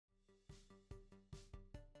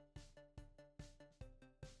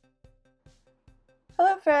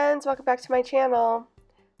Hello friends, welcome back to my channel.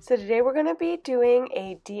 So today we're going to be doing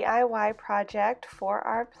a DIY project for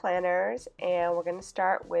our planners, and we're going to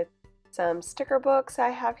start with some sticker books I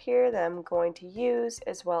have here that I'm going to use,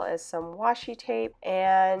 as well as some washi tape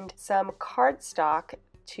and some cardstock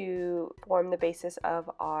to form the basis of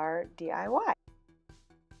our DIY.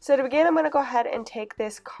 So to begin, I'm going to go ahead and take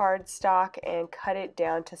this cardstock and cut it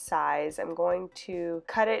down to size. I'm going to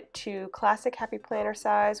cut it to classic Happy Planner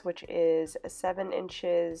size, which is 7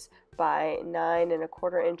 inches by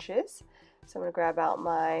 9¼ inches. So I'm going to grab out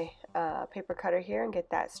my paper cutter here and get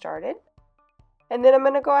that started. And then I'm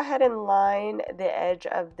going to go ahead and line the edge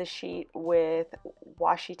of the sheet with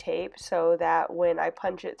washi tape so that when I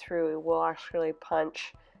punch it through, it will actually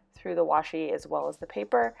punch through the washi as well as the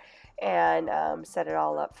paper, and set it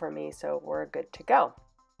all up for me so we're good to go.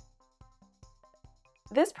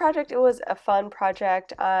 This project, it was a fun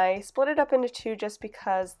project. I split it up into two just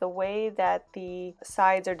because the way that the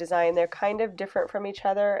sides are designed, they're kind of different from each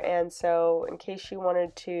other, and so in case you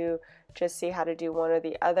wanted to just see how to do one or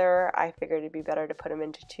the other, I figured it'd be better to put them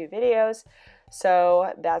into two videos.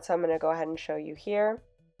 So that's what I'm going to go ahead and show you here.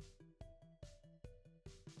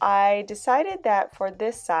 I decided that for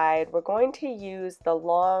this side, we're going to use the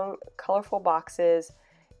long, colorful boxes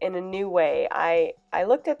in a new way. I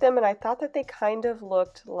looked at them and I thought that they kind of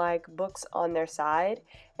looked like books on their side,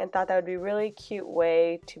 and thought that would be a really cute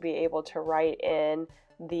way to be able to write in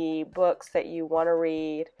the books that you want to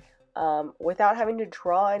read without having to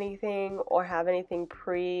draw anything or have anything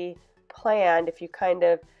pre-planned. If you kind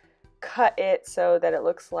of cut it so that it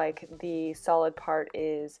looks like the solid part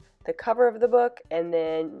is the cover of the book, and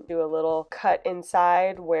then do a little cut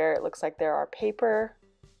inside where it looks like there are paper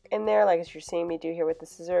in there, like as you're seeing me do here with the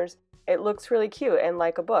scissors. It looks really cute and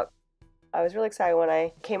like a book. I was really excited when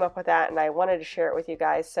I came up with that, and I wanted to share it with you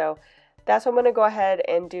guys, so that's what I'm going to go ahead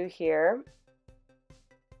and do here.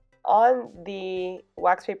 On the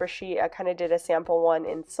wax paper sheet, I kind of did a sample one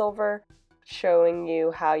in silver, showing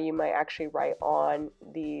you how you might actually write on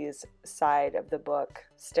these side of the book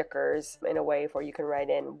stickers in a way where you can write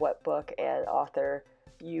in what book and author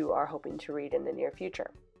you are hoping to read in the near future.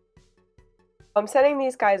 I'm setting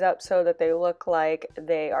these guys up so that they look like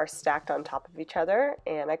they are stacked on top of each other,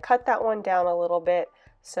 and I cut that one down a little bit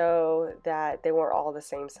so that they weren't all the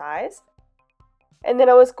same size. And then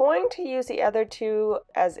I was going to use the other two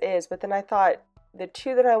as is, but then I thought the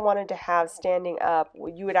two that I wanted to have standing up,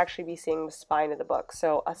 you would actually be seeing the spine of the book,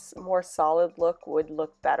 so a more solid look would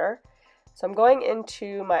look better. So I'm going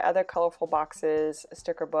into my other colorful boxes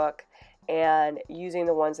sticker book and using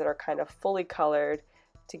the ones that are kind of fully colored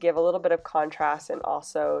to give a little bit of contrast, and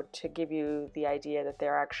also to give you the idea that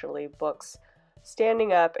they're actually books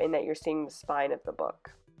standing up and that you're seeing the spine of the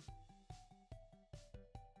book.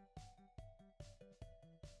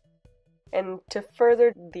 And to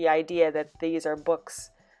further the idea that these are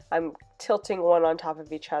books, I'm tilting one on top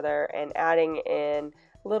of each other and adding in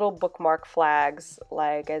little bookmark flags,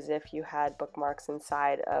 like as if you had bookmarks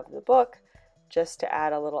inside of the book, just to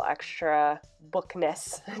add a little extra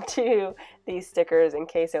bookness to these stickers in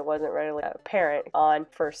case it wasn't readily apparent on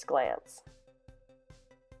first glance.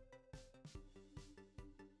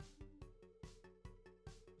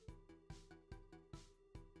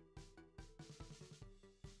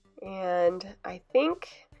 And I think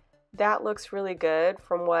that looks really good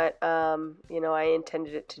from what I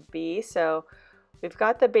intended it to be. So we've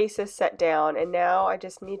got the basis set down, and now I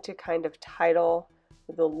just need to kind of title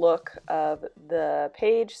the look of the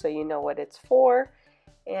page so you know what it's for.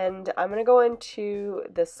 And I'm going to go into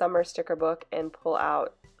the summer sticker book and pull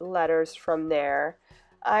out letters from there.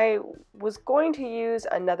 I was going to use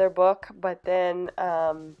another book, but then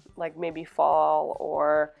like maybe fall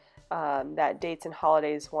or that dates and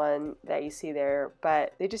holidays one that you see there,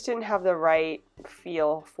 but they just didn't have the right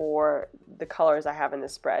feel for the colors I have in the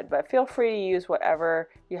spread. But feel free to use whatever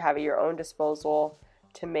you have at your own disposal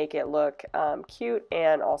to make it look cute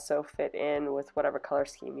and also fit in with whatever color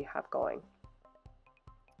scheme you have going.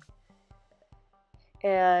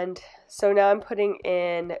 And so now I'm putting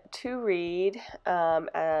in to read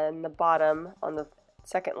and the bottom on the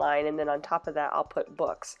second line, and then on top of that I'll put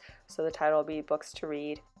books. So the title will be Books to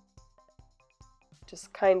Read.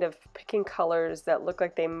 Just kind of picking colors that look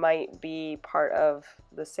like they might be part of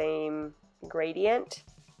the same gradient.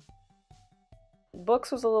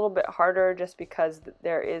 Books was a little bit harder just because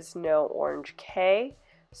there is no orange K,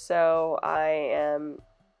 so I am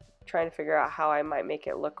trying to figure out how I might make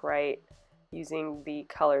it look right using the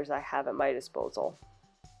colors I have at my disposal.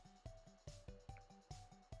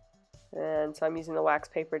 And so I'm using the wax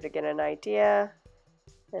paper to get an idea,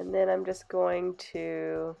 and then I'm just going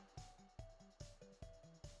to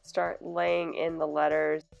start laying in the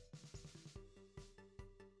letters.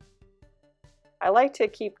 I like to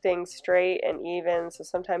keep things straight and even, so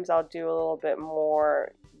sometimes I'll do a little bit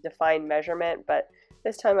more defined measurement, but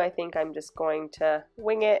this time I think I'm just going to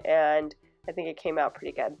wing it, and I think it came out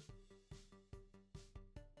pretty good.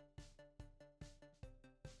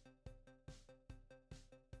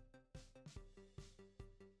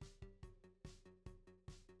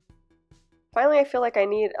 Finally, I feel like I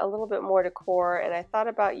need a little bit more decor, and I thought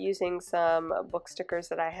about using some book stickers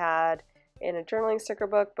that I had in a journaling sticker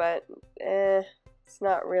book, but it's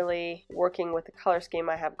not really working with the color scheme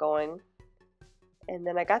I have going. And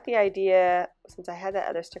then I got the idea, since I had that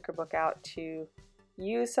other sticker book out, to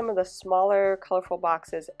use some of the smaller colorful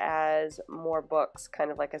boxes as more books,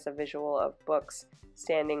 kind of like as a visual of books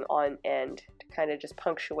standing on end to kind of just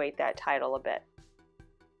punctuate that title a bit.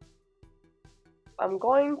 I'm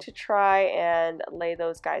going to try and lay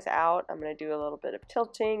those guys out. I'm going to do a little bit of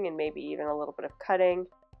tilting and maybe even a little bit of cutting.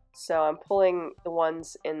 So I'm pulling the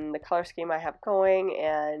ones in the color scheme I have going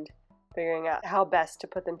and figuring out how best to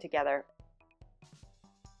put them together.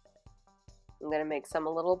 I'm going to make some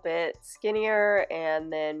a little bit skinnier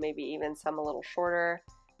and then maybe even some a little shorter,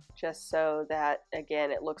 just so that,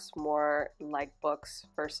 again, it looks more like books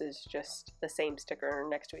versus just the same sticker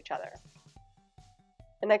next to each other.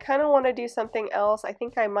 And I kind of want to do something else. I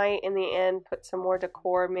think I might, in the end, put some more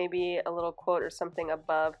decor, maybe a little quote or something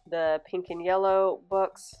above the pink and yellow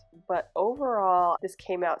books. But overall, this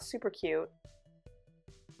came out super cute.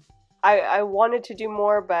 I wanted to do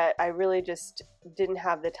more, but I really just didn't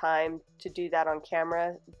have the time to do that on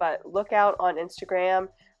camera. But look out on Instagram.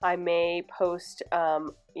 I may post, an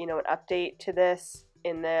update to this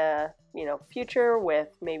in the future with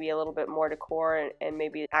maybe a little bit more decor and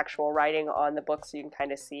maybe actual writing on the book so you can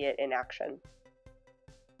kind of see it in action.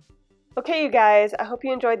 Okay, you guys, I hope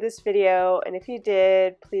you enjoyed this video, and if you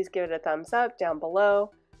did, please give it a thumbs up down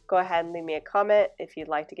below. Go ahead and leave me a comment if you'd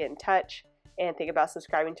like to get in touch, and think about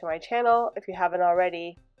subscribing to my channel if you haven't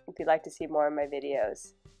already, if you'd like to see more of my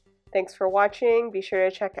videos. Thanks for watching. Be sure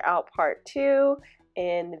to check out part 2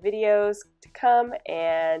 in the videos to come,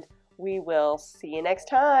 and we will see you next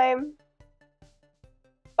time.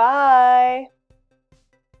 Bye!